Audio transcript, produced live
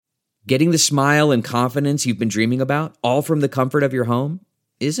Getting the smile and confidence you've been dreaming about, all from the comfort of your home,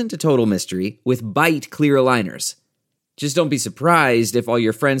 isn't a total mystery with Byte clear aligners. Just don't be surprised if all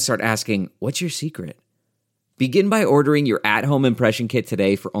your friends start asking, "What's your secret?" Begin by ordering your at-home impression kit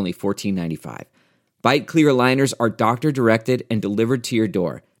today for only $14.95. Byte clear aligners are doctor-directed and delivered to your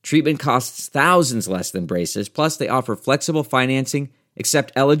door. Treatment costs thousands less than braces, plus they offer flexible financing,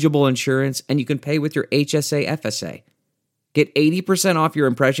 accept eligible insurance, and you can pay with your HSA FSA. Get 80% off your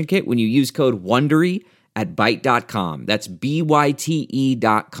impression kit when you use code WONDERY at Byte.com. That's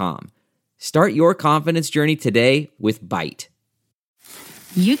BYTE.com. Start your confidence journey today with Byte.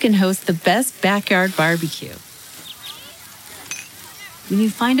 You can host the best backyard barbecue when you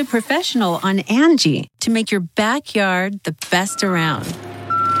find a professional on Angie to make your backyard the best around.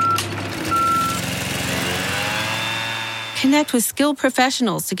 Connect with skilled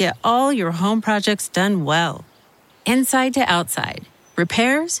professionals to get all your home projects done well. Inside to outside,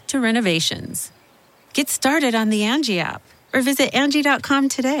 repairs to renovations. Get started on the Angie app or visit Angie.com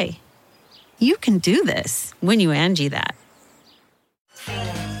today. You can do this when you Angie that.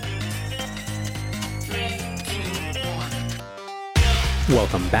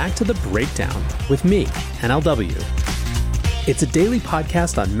 Welcome back to The Breakdown with me, NLW. It's a daily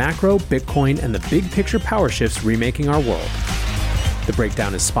podcast on macro, Bitcoin, and the big picture power shifts remaking our world. The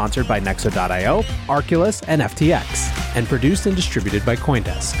Breakdown is sponsored by Nexo.io, Arculus, and FTX, and produced and distributed by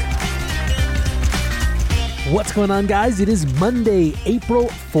CoinDesk. What's going on, guys? It is Monday, April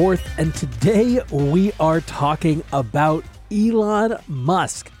 4th, and today we are talking about Elon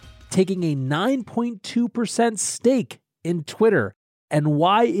Musk taking a 9.2% stake in Twitter and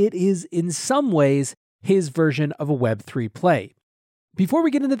why it is, in some ways, his version of a Web3 play. Before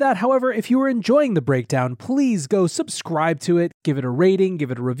we get into that, however, if you are enjoying The Breakdown, please go subscribe to it, give it a rating,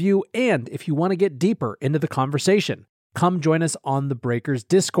 give it a review, and if you want to get deeper into the conversation, come join us on the Breakers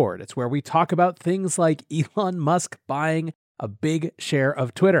Discord. It's where we talk about things like Elon Musk buying a big share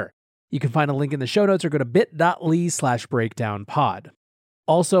of Twitter. You can find a link in the show notes or go to bit.ly/breakdownpod.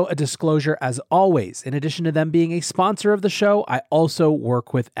 Also, a disclosure as always, in addition to them being a sponsor of the show, I also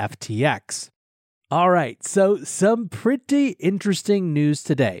work with FTX. All right, so some pretty interesting news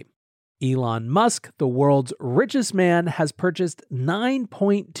today. Elon Musk, the world's richest man, has purchased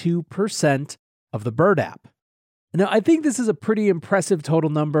 9.2% of the Bird app. Now, I think this is a pretty impressive total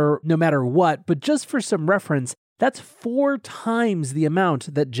number no matter what, but just for some reference, that's 4 times the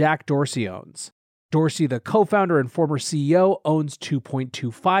amount that Jack Dorsey owns. Dorsey, the co-founder and former CEO, owns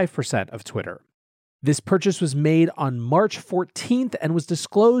 2.25% of Twitter. This purchase was made on March 14th and was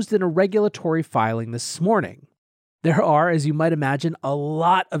disclosed in a regulatory filing this morning. There are, as you might imagine, a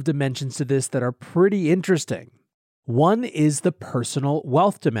lot of dimensions to this that are pretty interesting. One is the personal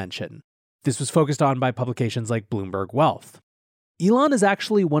wealth dimension. This was focused on by publications like Bloomberg Wealth. Elon is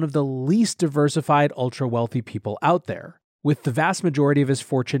actually one of the least diversified ultra-wealthy people out there, with the vast majority of his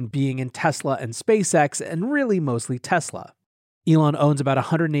fortune being in Tesla and SpaceX, and really mostly Tesla. Elon owns about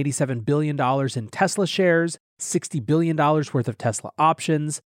 $187 billion in Tesla shares, $60 billion worth of Tesla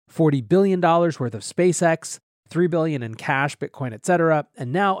options, $40 billion worth of SpaceX, $3 billion in cash, Bitcoin, etc.,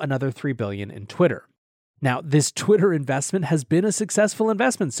 and now another $3 billion in Twitter. Now, this Twitter investment has been a successful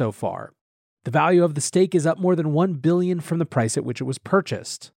investment so far. The value of the stake is up more than $1 billion from the price at which it was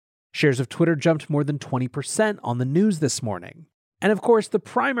purchased. Shares of Twitter jumped more than 20% on the news this morning. And of course, the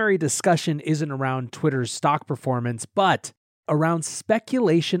primary discussion isn't around Twitter's stock performance, but around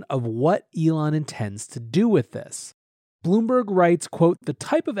speculation of what Elon intends to do with this. Bloomberg writes, quote, "The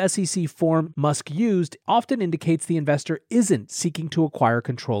type of SEC form Musk used often indicates the investor isn't seeking to acquire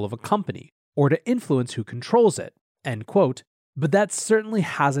control of a company or to influence who controls it," end quote. But that certainly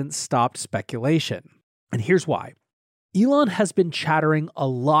hasn't stopped speculation. And here's why. Elon has been chattering a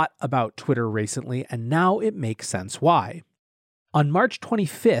lot about Twitter recently, and now it makes sense why. On March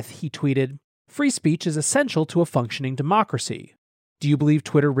 25th, he tweeted, "Free speech is essential to a functioning democracy. Do you believe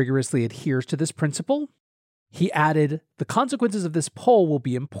Twitter rigorously adheres to this principle?" He added, "The consequences of this poll will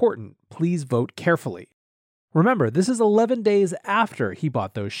be important. Please vote carefully." Remember, this is 11 days after he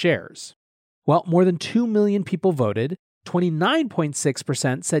bought those shares. Well, more than 2 million people voted.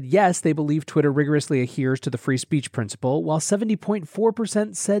 29.6% said yes, they believe Twitter rigorously adheres to the free speech principle, while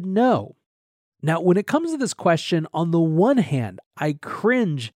 70.4% said no. Now, when it comes to this question, on the one hand, I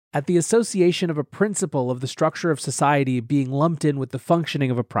cringe at the association of a principle of the structure of society being lumped in with the functioning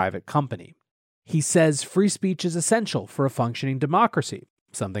of a private company. He says free speech is essential for a functioning democracy,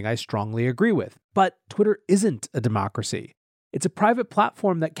 something I strongly agree with. But Twitter isn't a democracy. It's a private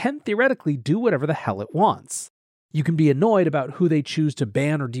platform that can theoretically do whatever the hell it wants. You can be annoyed about who they choose to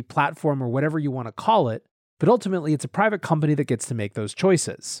ban or deplatform or whatever you want to call it, but ultimately it's a private company that gets to make those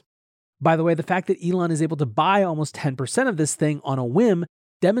choices. By the way, the fact that Elon is able to buy almost 10% of this thing on a whim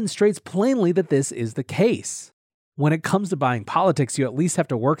demonstrates plainly that this is the case. When it comes to buying politics, you at least have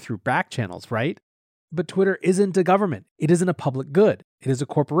to work through back channels, right? But Twitter isn't a government. It isn't a public good. It is a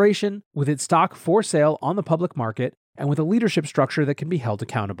corporation with its stock for sale on the public market and with a leadership structure that can be held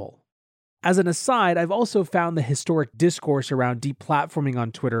accountable. As an aside, I've also found the historic discourse around deplatforming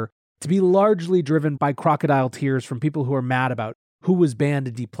on Twitter to be largely driven by crocodile tears from people who are mad about who was banned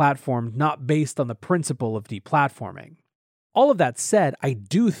and deplatformed, not based on the principle of deplatforming. All of that said, I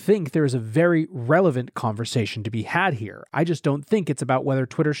do think there is a very relevant conversation to be had here. I just don't think it's about whether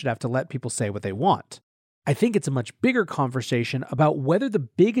Twitter should have to let people say what they want. I think it's a much bigger conversation about whether the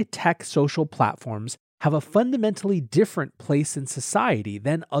big tech social platforms have a fundamentally different place in society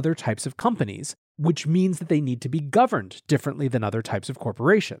than other types of companies, which means that they need to be governed differently than other types of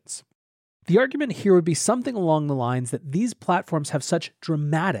corporations. The argument here would be something along the lines that these platforms have such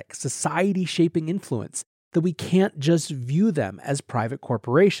dramatic, society-shaping influence that we can't just view them as private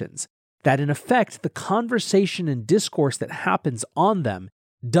corporations, that in effect, the conversation and discourse that happens on them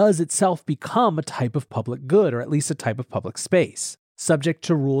does itself become a type of public good, or at least a type of public space, subject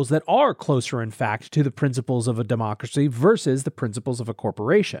to rules that are closer, in fact, to the principles of a democracy versus the principles of a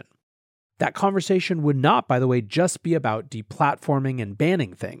corporation. That conversation would not, by the way, just be about deplatforming and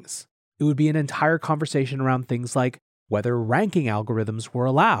banning things. It would be an entire conversation around things like whether ranking algorithms were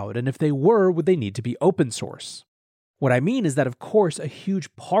allowed, and if they were, would they need to be open source? What I mean is that, of course, a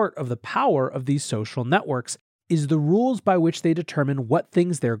huge part of the power of these social networks is the rules by which they determine what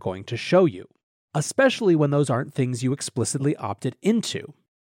things they're going to show you, especially when those aren't things you explicitly opted into.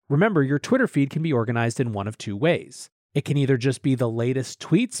 Remember, your Twitter feed can be organized in one of two ways. It can either just be the latest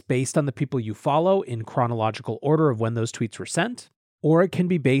tweets based on the people you follow in chronological order of when those tweets were sent, or it can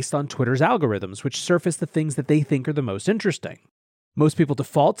be based on Twitter's algorithms, which surface the things that they think are the most interesting. Most people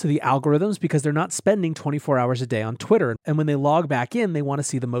default to the algorithms because they're not spending 24 hours a day on Twitter, and when they log back in, they want to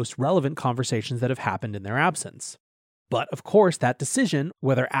see the most relevant conversations that have happened in their absence. But of course, that decision,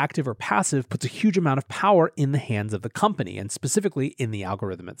 whether active or passive, puts a huge amount of power in the hands of the company, and specifically in the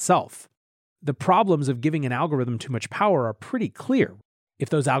algorithm itself. The problems of giving an algorithm too much power are pretty clear. If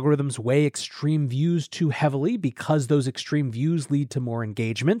those algorithms weigh extreme views too heavily because those extreme views lead to more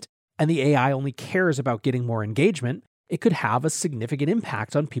engagement, and the AI only cares about getting more engagement, it could have a significant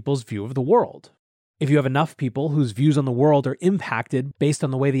impact on people's view of the world. If you have enough people whose views on the world are impacted based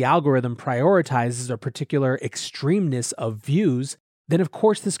on the way the algorithm prioritizes a particular extremeness of views, then of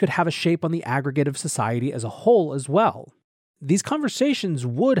course this could have a shape on the aggregate of society as a whole as well. These conversations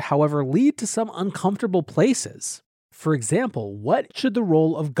would, however, lead to some uncomfortable places. For example, what should the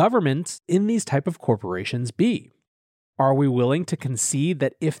role of government in these type of corporations be? Are we willing to concede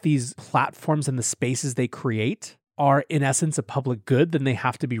that if these platforms and the spaces they create are in essence a public good, then they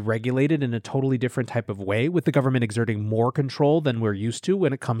have to be regulated in a totally different type of way, with the government exerting more control than we're used to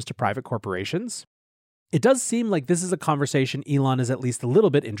when it comes to private corporations? It does seem like this is a conversation Elon is at least a little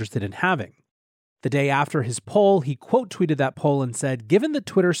bit interested in having. The day after his poll, he quote tweeted that poll and said, "Given that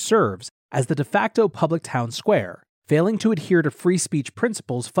Twitter serves as the de facto public town square, failing to adhere to free speech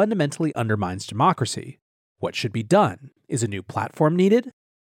principles fundamentally undermines democracy. What should be done? Is a new platform needed?"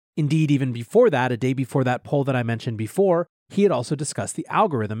 Indeed, even before that, a day before that poll that I mentioned before, he had also discussed the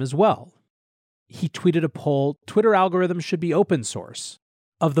algorithm as well. He tweeted a poll, "Twitter algorithms should be open source."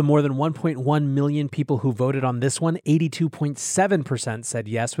 Of the more than 1.1 million people who voted on this one, 82.7% said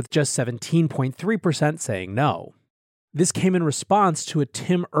yes, with just 17.3% saying no. This came in response to a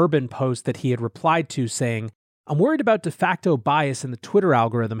Tim Urban post that he had replied to saying, "I'm worried about de facto bias in the Twitter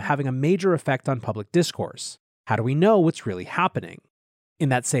algorithm having a major effect on public discourse. How do we know what's really happening?" In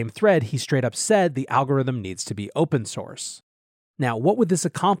that same thread, he straight up said the algorithm needs to be open source. Now, what would this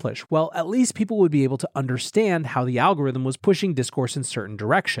accomplish? Well, at least people would be able to understand how the algorithm was pushing discourse in certain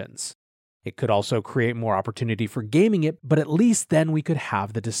directions. It could also create more opportunity for gaming it, but at least then we could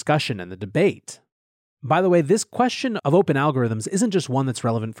have the discussion and the debate. By the way, this question of open algorithms isn't just one that's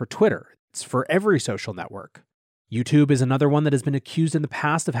relevant for Twitter. It's for every social network. YouTube is another one that has been accused in the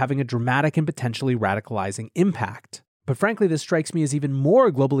past of having a dramatic and potentially radicalizing impact. But frankly, this strikes me as even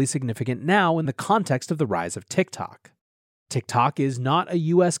more globally significant now in the context of the rise of TikTok. TikTok is not a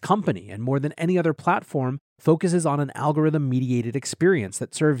US company, and more than any other platform, focuses on an algorithm-mediated experience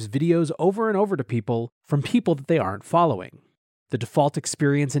that serves videos over and over to people from people that they aren't following. The default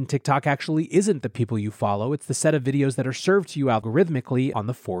experience in TikTok actually isn't the people you follow, it's the set of videos that are served to you algorithmically on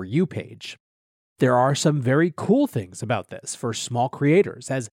the For You page. There are some very cool things about this for small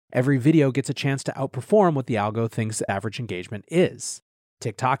creators, as every video gets a chance to outperform what the algo thinks average engagement is.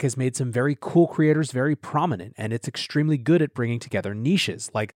 TikTok has made some very cool creators very prominent, and it's extremely good at bringing together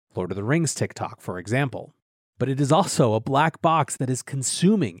niches, like Lord of the Rings TikTok, for example. But it is also a black box that is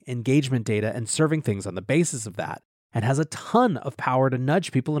consuming engagement data and serving things on the basis of that, and has a ton of power to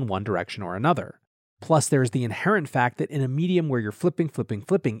nudge people in one direction or another. Plus, there's the inherent fact that in a medium where you're flipping,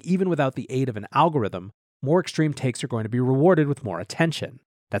 even without the aid of an algorithm, more extreme takes are going to be rewarded with more attention.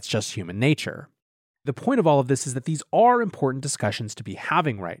 That's just human nature. The point of all of this is that these are important discussions to be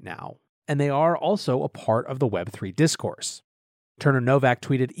having right now, and they are also a part of the Web3 discourse. Turner Novak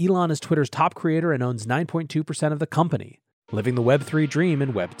tweeted, Elon is Twitter's top creator and owns 9.2% of the company, living the Web3 dream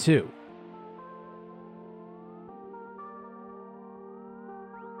in Web 2.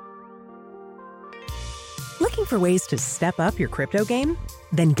 Looking for ways to step up your crypto game?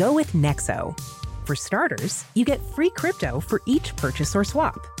 Then go with Nexo. For starters, you get free crypto for each purchase or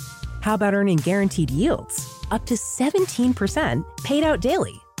swap. How about earning guaranteed yields? Up to 17% paid out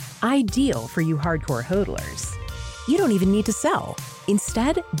daily. Ideal for you hardcore hodlers. You don't even need to sell.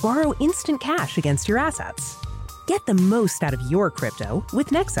 Instead, borrow instant cash against your assets. Get the most out of your crypto with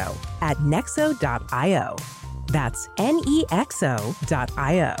Nexo at nexo.io. That's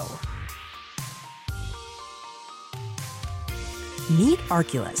NEXO.io. Meet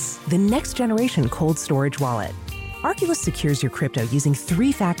Arculus, the next generation cold storage wallet. Arculus secures your crypto using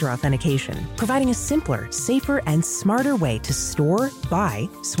 3-factor authentication, providing a simpler, safer, and smarter way to store, buy,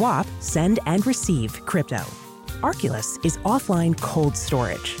 swap, send, and receive crypto. Arculus is offline cold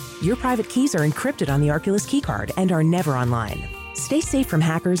storage. Your private keys are encrypted on the Arculus keycard and are never online. Stay safe from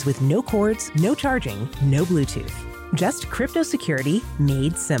hackers with no cords, no charging, no Bluetooth. Just crypto security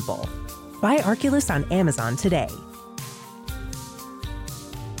made simple. Buy Arculus on Amazon today.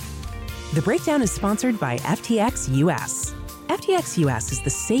 The Breakdown is sponsored by FTX US. FTX US is the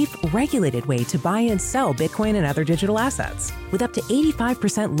safe, regulated way to buy and sell Bitcoin and other digital assets, with up to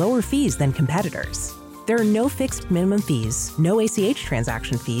 85% lower fees than competitors. There are no fixed minimum fees, no ACH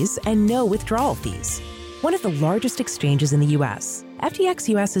transaction fees, and no withdrawal fees. One of the largest exchanges in the US, FTX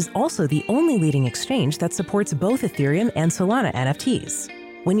US is also the only leading exchange that supports both Ethereum and Solana NFTs.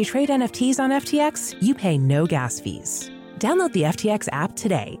 When you trade NFTs on FTX, you pay no gas fees. Download the FTX app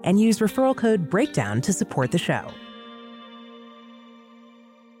today and use referral code BREAKDOWN to support the show.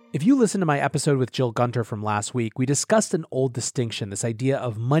 If you listened to my episode with Jill Gunter from last week, we discussed an old distinction, this idea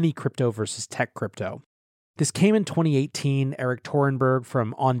of money crypto versus tech crypto. This came in 2018. Eric Torenberg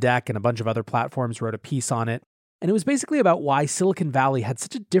from On Deck and a bunch of other platforms wrote a piece on it. And it was basically about why Silicon Valley had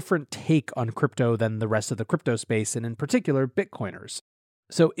such a different take on crypto than the rest of the crypto space, and in particular, Bitcoiners.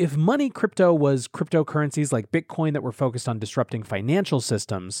 So if money crypto was cryptocurrencies like Bitcoin that were focused on disrupting financial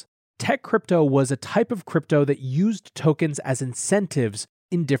systems, tech crypto was a type of crypto that used tokens as incentives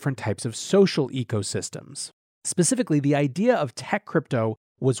in different types of social ecosystems. Specifically, the idea of tech crypto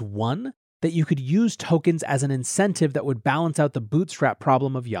was one, that you could use tokens as an incentive that would balance out the bootstrap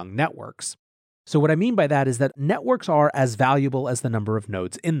problem of young networks. So what I mean by that is that networks are as valuable as the number of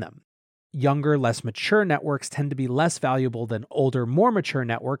nodes in them. Younger, less mature networks tend to be less valuable than older, more mature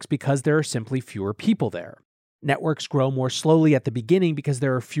networks because there are simply fewer people there. Networks grow more slowly at the beginning because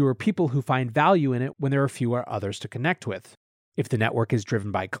there are fewer people who find value in it when there are fewer others to connect with. If the network is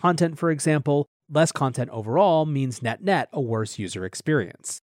driven by content, for example, less content overall means net a worse user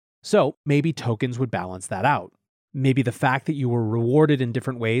experience. So maybe tokens would balance that out. Maybe the fact that you were rewarded in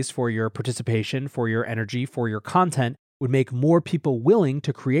different ways for your participation, for your energy, for your content would make more people willing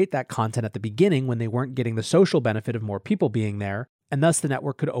to create that content at the beginning when they weren't getting the social benefit of more people being there, and thus the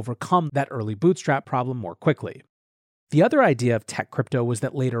network could overcome that early bootstrap problem more quickly. The other idea of tech crypto was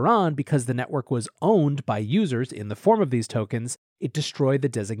that later on, because the network was owned by users in the form of these tokens, it destroyed the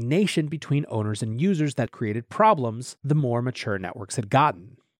designation between owners and users that created problems the more mature networks had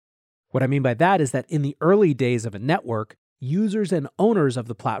gotten. What I mean by that is that in the early days of a network, users and owners of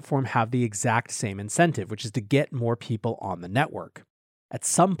the platform have the exact same incentive, which is to get more people on the network. At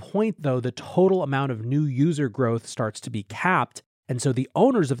some point, though, the total amount of new user growth starts to be capped, and so the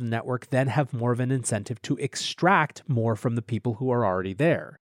owners of the network then have more of an incentive to extract more from the people who are already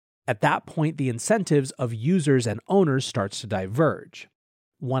there. At that point, the incentives of users and owners starts to diverge.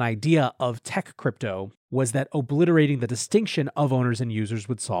 One idea of tech crypto was that obliterating the distinction of owners and users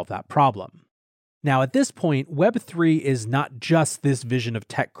would solve that problem. Now, at this point, Web3 is not just this vision of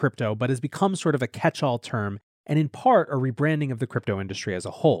tech crypto, but has become sort of a catch-all term, and in part a rebranding of the crypto industry as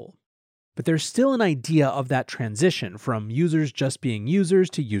a whole. But there's still an idea of that transition from users just being users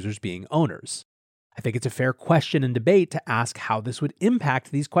to users being owners. I think it's a fair question and debate to ask how this would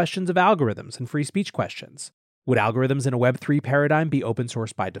impact these questions of algorithms and free speech questions. Would algorithms in a Web3 paradigm be open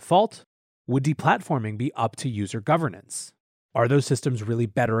source by default? Would deplatforming be up to user governance? Are those systems really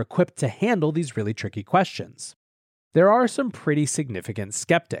better equipped to handle these really tricky questions? There are some pretty significant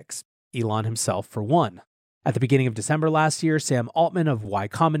skeptics, Elon himself for one. At the beginning of December last year, Sam Altman of Y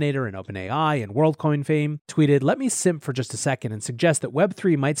Combinator and OpenAI and WorldCoin fame tweeted, "Let me simp for just a second and suggest that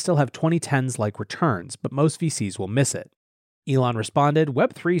Web3 might still have 2010s-like returns, but most VCs will miss it." Elon responded,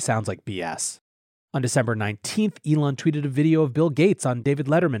 "Web3 sounds like BS." On December 19th, Elon tweeted a video of Bill Gates on David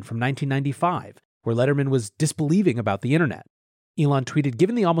Letterman from 1995, where Letterman was disbelieving about the internet. Elon tweeted,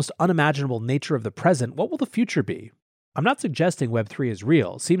 "Given the almost unimaginable nature of the present, what will the future be? I'm not suggesting Web3 is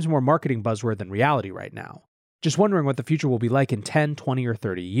real. Seems more marketing buzzword than reality right now. Just wondering what the future will be like in 10, 20, or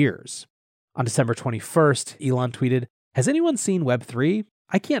 30 years. On December 21st, Elon tweeted, "Has anyone seen Web3?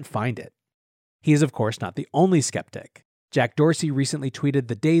 I can't find it." He is, of course, not the only skeptic. Jack Dorsey recently tweeted,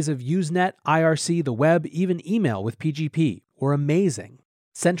 "The days of Usenet, IRC, the web, even email with PGP were amazing.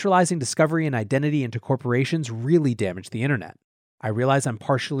 Centralizing discovery and identity into corporations really damaged the internet. I realize I'm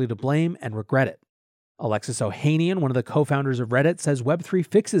partially to blame and regret it." Alexis Ohanian, one of the co-founders of Reddit, says Web3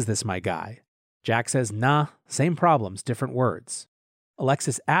 fixes this, my guy. Jack says, "Nah, same problems, different words."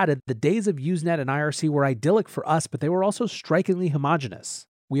 Alexis added, "The days of Usenet and IRC were idyllic for us, but they were also strikingly homogenous.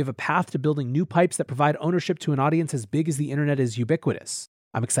 We have a path to building new pipes that provide ownership to an audience as big as the internet is ubiquitous.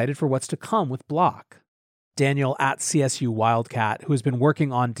 I'm excited for what's to come with Block." Daniel at CSU Wildcat, who has been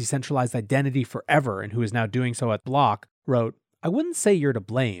working on decentralized identity forever and who is now doing so at Block, wrote, "I wouldn't say you're to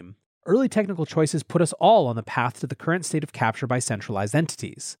blame. Early technical choices put us all on the path to the current state of capture by centralized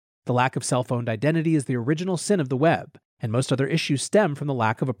entities. The lack of self-owned identity is the original sin of the web, and most other issues stem from the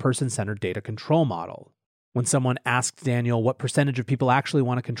lack of a person-centered data control model." When someone asked Daniel what percentage of people actually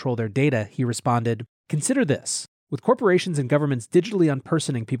want to control their data, he responded, "Consider this. With corporations and governments digitally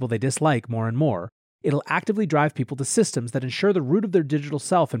unpersoning people they dislike more and more, it'll actively drive people to systems that ensure the root of their digital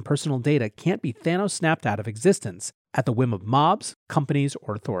self and personal data can't be Thanos snapped out of existence at the whim of mobs, companies,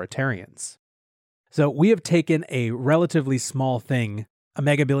 or authoritarians." So we have taken a relatively small thing, a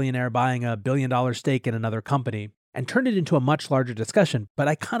mega billionaire buying a $1 billion stake in another company, and turned it into a much larger discussion, but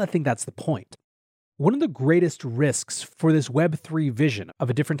I kind of think that's the point. One of the greatest risks for this Web3 vision of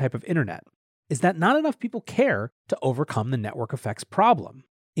a different type of internet is that not enough people care to overcome the network effects problem.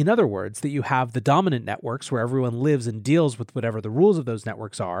 In other words, that you have the dominant networks where everyone lives and deals with whatever the rules of those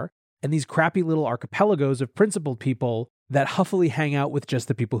networks are, and these crappy little archipelagos of principled people that huffily hang out with just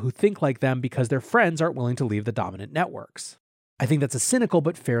the people who think like them because their friends aren't willing to leave the dominant networks. I think that's a cynical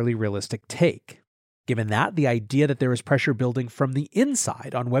but fairly realistic take. Given that, the idea that there is pressure building from the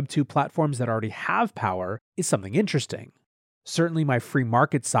inside on Web2 platforms that already have power is something interesting. Certainly my free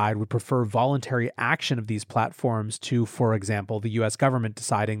market side would prefer voluntary action of these platforms to, for example, the US government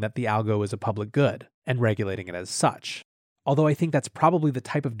deciding that the algo is a public good and regulating it as such. Although I think that's probably the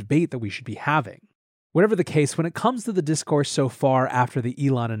type of debate that we should be having. Whatever the case, when it comes to the discourse so far after the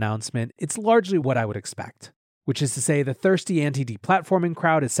Elon announcement, it's largely what I would expect. Which is to say, the thirsty anti-deplatforming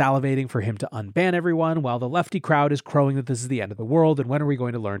crowd is salivating for him to unban everyone, while the lefty crowd is crowing that this is the end of the world and when are we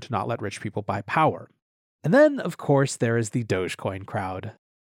going to learn to not let rich people buy power. And then, of course, there is the Dogecoin crowd.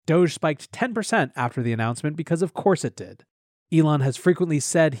 Doge spiked 10% after the announcement because of course it did. Elon has frequently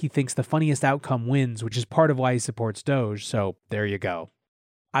said he thinks the funniest outcome wins, which is part of why he supports Doge, so there you go.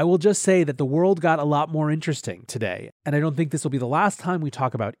 I will just say that the world got a lot more interesting today, and I don't think this will be the last time we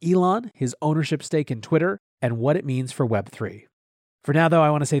talk about Elon, his ownership stake in Twitter, and what it means for Web3. For now, though, I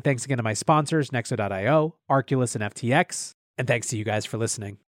want to say thanks again to my sponsors, Nexo.io, Arculus, and FTX, and thanks to you guys for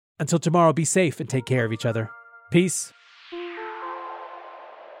listening. Until tomorrow, be safe and take care of each other. Peace.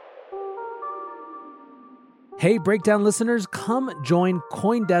 Hey, Breakdown listeners, come join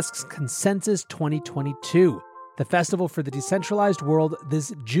CoinDesk's Consensus 2022, the festival for the decentralized world,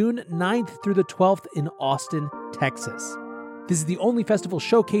 this June 9th through the 12th in Austin, Texas. This is the only festival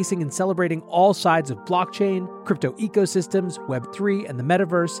showcasing and celebrating all sides of blockchain, crypto ecosystems, Web3, and the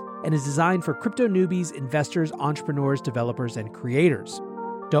metaverse, and is designed for crypto newbies, investors, entrepreneurs, developers, and creators.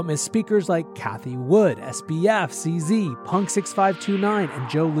 Don't miss speakers like Cathie Wood, SBF, CZ, Punk6529, and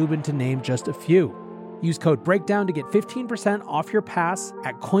Joe Lubin, to name just a few. Use code BREAKDOWN to get 15% off your pass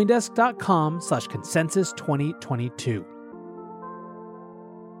at CoinDesk.com/consensus2022.